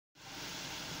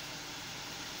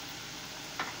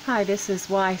Hi, this is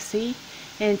YC,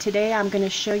 and today I'm going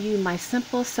to show you my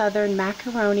simple southern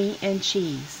macaroni and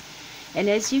cheese. And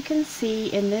as you can see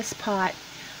in this pot,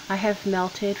 I have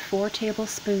melted 4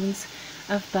 tablespoons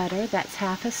of butter, that's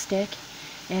half a stick,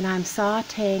 and I'm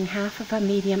sauteing half of a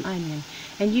medium onion.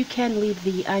 And you can leave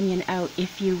the onion out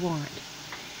if you want.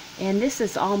 And this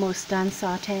is almost done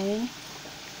sauteing,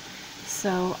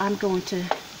 so I'm going to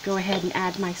go ahead and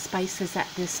add my spices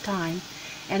at this time.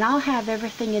 And I'll have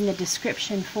everything in the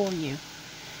description for you.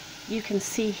 You can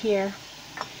see here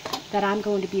that I'm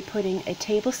going to be putting a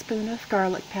tablespoon of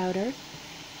garlic powder,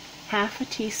 half a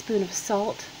teaspoon of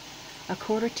salt, a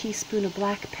 1/4 teaspoon of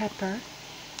black pepper,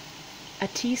 a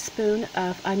teaspoon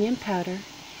of onion powder,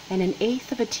 and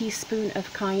 1/8 of a teaspoon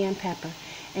of cayenne pepper.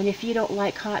 And if you don't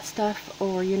like hot stuff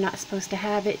or you're not supposed to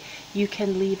have it, you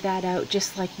can leave that out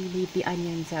just like you leave the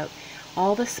onions out.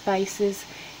 All the spices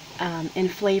and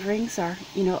flavorings are,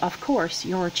 of course,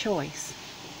 your choice.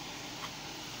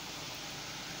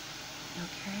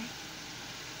 Okay.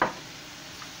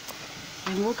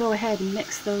 And we'll go ahead and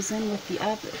mix those in with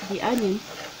the onion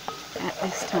at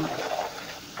this time.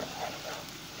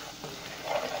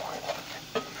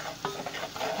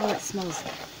 Oh, it smells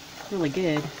really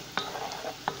good.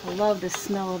 I love the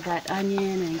smell of that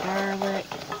onion and garlic.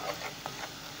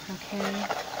 Okay.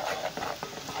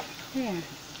 There.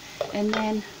 And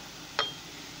then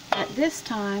at this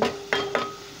time,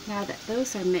 now that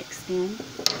those are mixed in,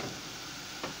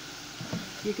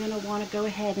 you're going to want to go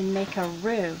ahead and make a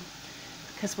roux,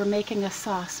 because we're making a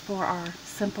sauce for our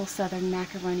simple southern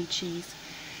macaroni cheese.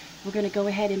 We're going to go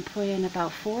ahead and put in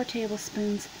about 4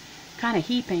 tablespoons, kind of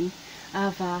heaping,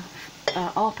 of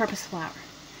all-purpose flour.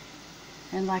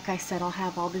 And like I said, I'll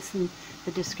have all this in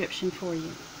the description for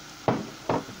you.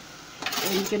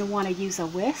 And you're going to want to use a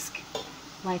whisk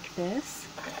like this.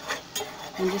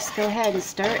 And just go ahead and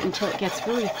stir it until it gets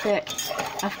really thick,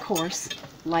 of course,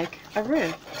 like a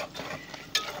roux.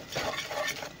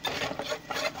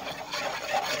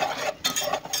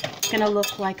 It's going to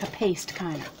look like a paste,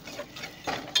 kind of.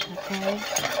 Okay?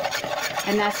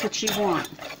 And that's what you want.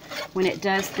 When it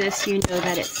does this, you know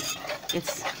that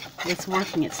it's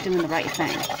working, it's doing the right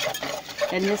thing.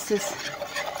 And this is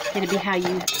going to be how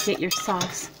you get your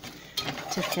sauce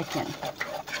to thicken.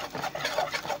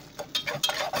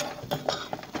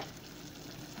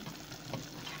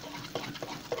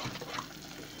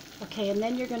 Okay, and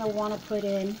then you're going to want to put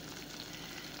in,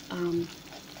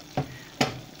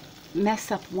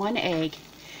 mess up 1 egg,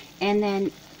 and then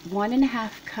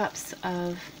 1½ cups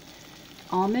of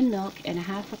almond milk and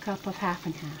 1/2 cup of half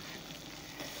and half.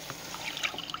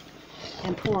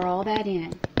 And pour all that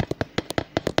in.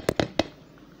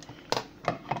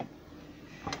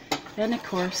 Then, of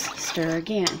course, stir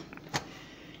again.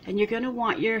 And you're going to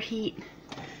want your heat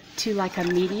to like a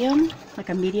medium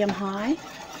high.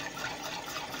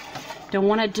 Don't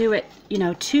want to do it,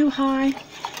 too high,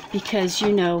 because,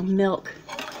 milk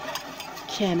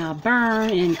can burn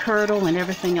and curdle and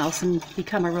everything else and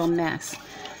become a real mess.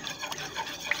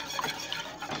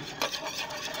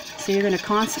 So you're going to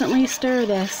constantly stir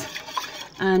this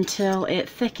until it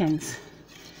thickens.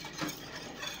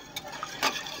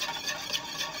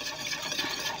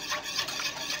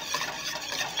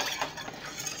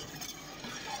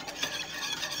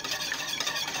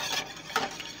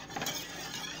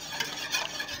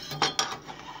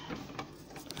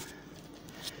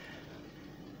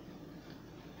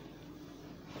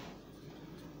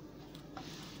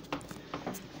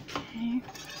 Okay.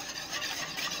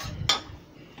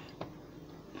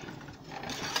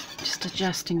 Just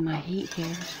adjusting my heat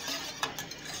here.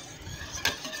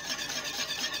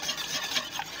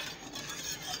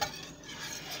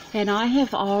 And I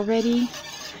have already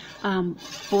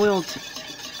boiled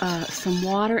some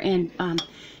water and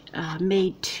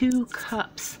made 2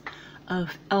 cups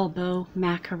of elbow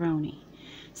macaroni.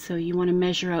 So you want to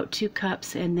measure out 2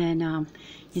 cups and then,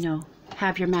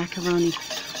 have your macaroni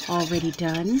already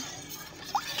done.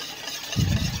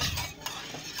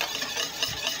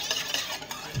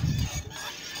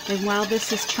 And while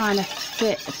this is trying to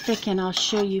thicken, I'll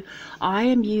show you. I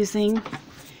am using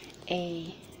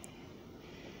if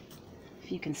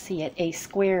you can see it, a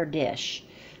square dish.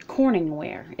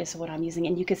 Corningware is what I'm using.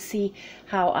 And you can see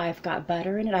how I've got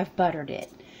butter in it. I've buttered it.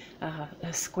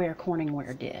 A square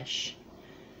Corningware dish.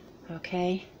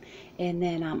 Okay? And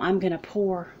then I'm going to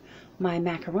pour my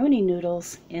macaroni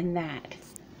noodles in that.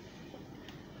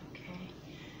 Okay?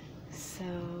 So,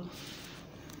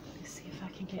 let's see if I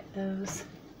can get those.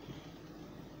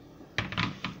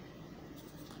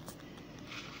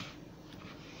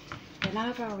 And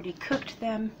I've already cooked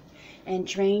them and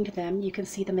drained them. You can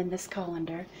see them in this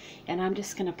colander. And I'm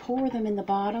just going to pour them in the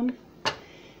bottom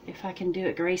if I can do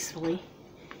it gracefully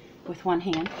with one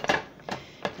hand,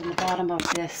 in the bottom of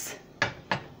this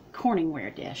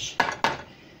Corningware dish.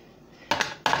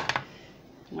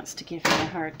 Wants to give me a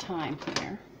hard time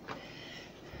here.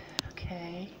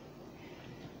 Okay.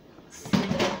 Let's see.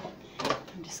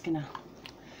 I'm just gonna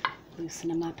loosen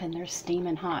them up, and they're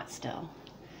steaming hot still.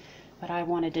 But I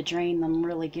wanted to drain them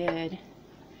really good.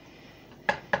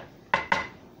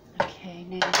 Okay,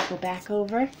 now I'll go back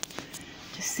over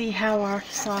to see how our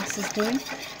sauce is doing.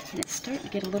 And it's starting to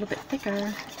get a little bit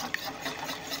thicker.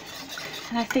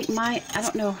 And I think I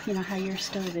don't know, how your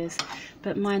stove is,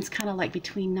 but mine's kind of like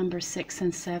between number 6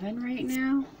 and 7 right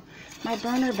now, my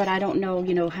burner, but I don't know,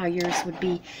 how yours would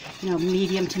be,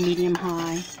 medium to medium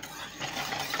high.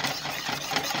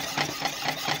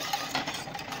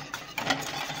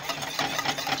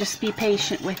 Just be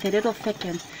patient with it. It'll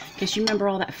thicken, because you remember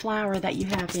all that flour that you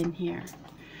have in here.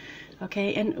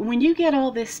 Okay, and when you get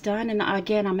all this done, and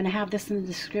again, I'm going to have this in the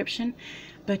description,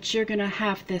 but you're going to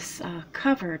have this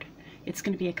covered. It's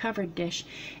going to be a covered dish,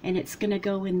 and it's going to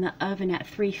go in the oven at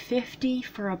 350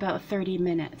 for about 30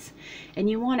 minutes. And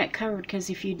you want it covered, because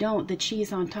if you don't, the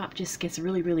cheese on top just gets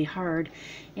really, really hard,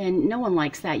 and no one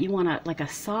likes that. You want like a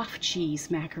soft cheese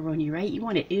macaroni, right? You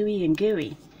want it ooey and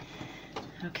gooey.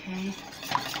 Okay.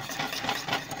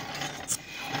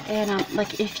 And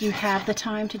like, if you have the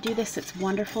time to do this, it's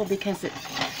wonderful, because it,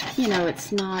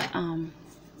 it's not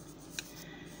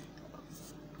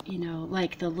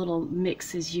like the little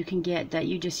mixes you can get that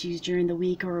you just use during the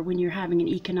week, or when you're having an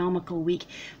economical week,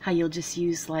 how you'll just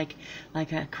use like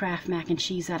a Kraft mac and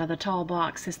cheese out of the tall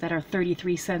boxes that are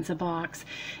 33 cents a box.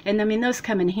 And I mean, those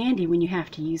come in handy when you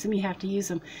have to use them. You have to use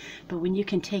them. But when you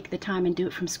can take the time and do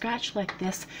it from scratch like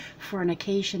this for an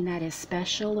occasion that is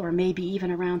special, or maybe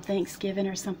even around Thanksgiving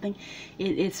or something,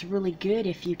 it's really good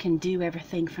if you can do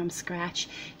everything from scratch.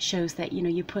 Shows that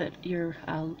you put your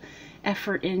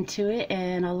effort into it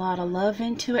and a lot of love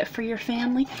into it for your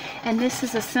family. And this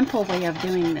is a simple way of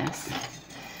doing this.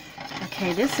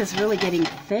 Okay, this is really getting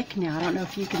thick now. I don't know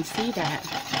if you can see that.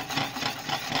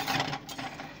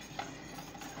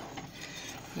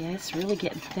 Yeah, it's really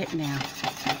getting thick now.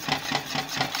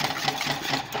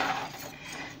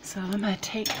 So I'm going to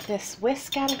take this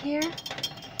whisk out of here.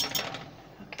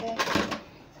 Okay,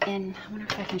 and I wonder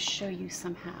if I can show you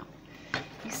somehow.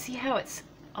 You see how it's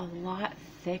a lot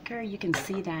thicker? You can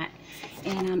see that.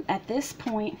 And at this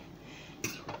point,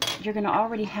 you're going to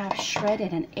already have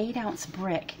shredded an 8-ounce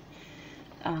brick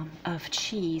of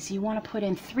cheese. You want to put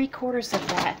in 3/4 of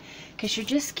that, because you're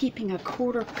just keeping a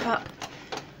 1/4 cup,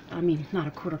 I mean, not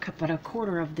a 1/4 cup, but a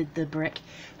 1/4 of the brick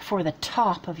for the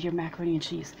top of your macaroni and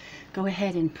cheese. Go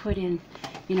ahead and put in,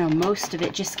 most of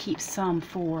it. Just keep some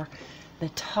for the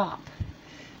top.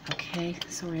 Okay,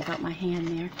 sorry about my hand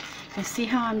there. And see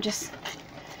how I'm just...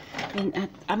 And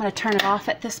I'm going to turn it off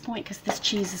at this point, because this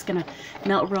cheese is going to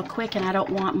melt real quick, and I don't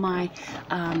want my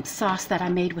sauce that I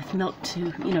made with milk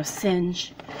to,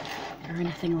 singe or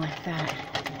anything like that.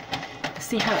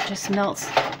 See how it just melts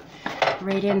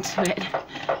right into it.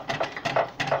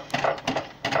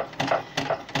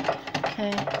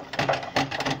 Okay.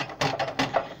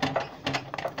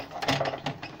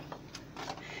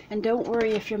 And don't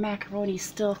worry if your macaroni is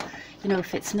still,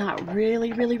 if it's not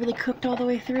really, really, really cooked all the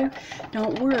way through.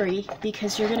 Don't worry,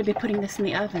 because you're going to be putting this in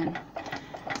the oven.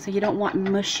 So you don't want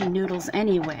mushy noodles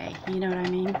anyway. You know what I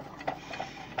mean?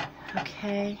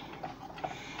 Okay.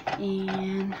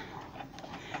 And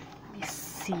let me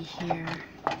see here.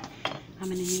 I'm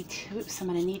going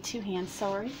to need 2 hands.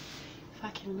 Sorry. If I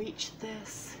can reach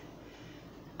this,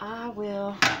 I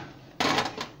will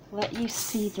let you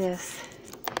see this.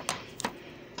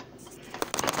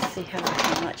 See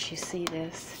how much you see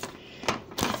this.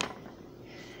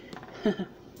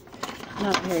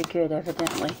 Not very good,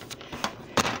 evidently.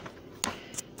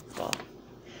 Well,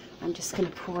 I'm just going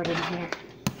to pour it in here,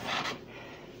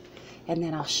 and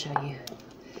then I'll show you.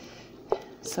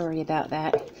 Sorry about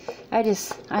that.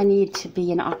 I need to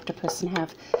be an octopus and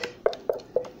have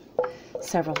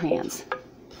several hands.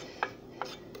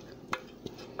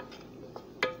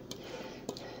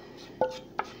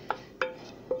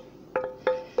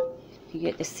 You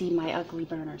get to see my ugly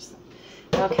burners.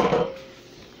 Okay,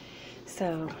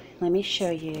 so let me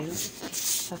show you.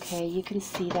 Okay, you can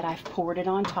see that I've poured it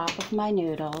on top of my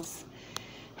noodles.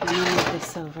 I'm going to move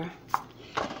this over.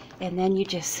 And then you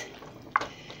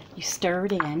stir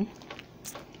it in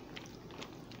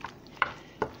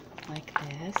like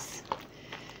this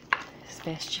as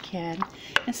best you can.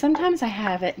 And sometimes I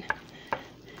have it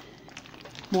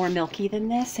more milky than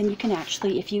this, and you can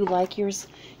actually, if you like yours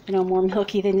more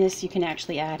milky than this, you can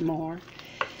actually add more.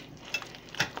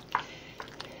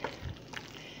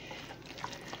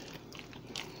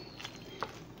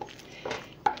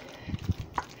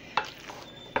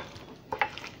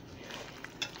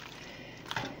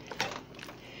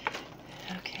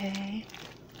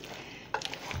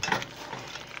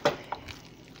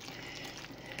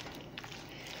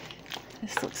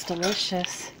 This looks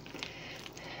delicious.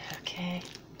 Okay.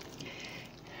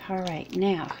 Alright,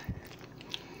 now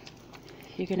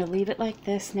you're going to leave it like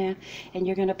this now, and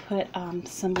you're going to put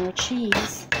some more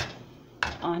cheese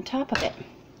on top of it.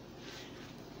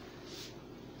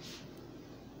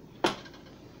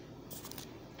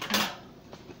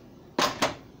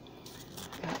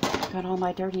 Got all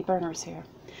my dirty burners here.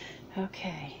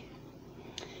 Okay.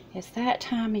 It's that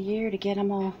time of year to get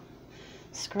them all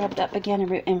scrubbed up again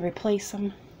and replace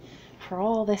them for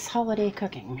all this holiday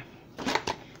cooking.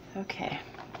 Okay.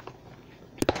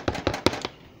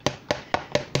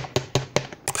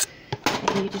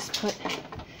 And you just put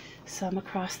some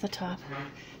across the top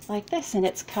like this, and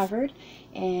it's covered,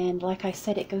 and like I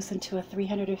said, it goes into a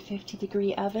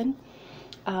 350-degree oven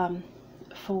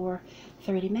for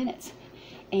 30 minutes.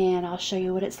 And I'll show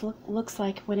you what it looks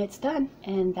like when it's done.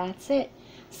 And that's it.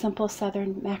 Simple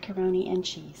Southern macaroni and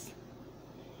cheese.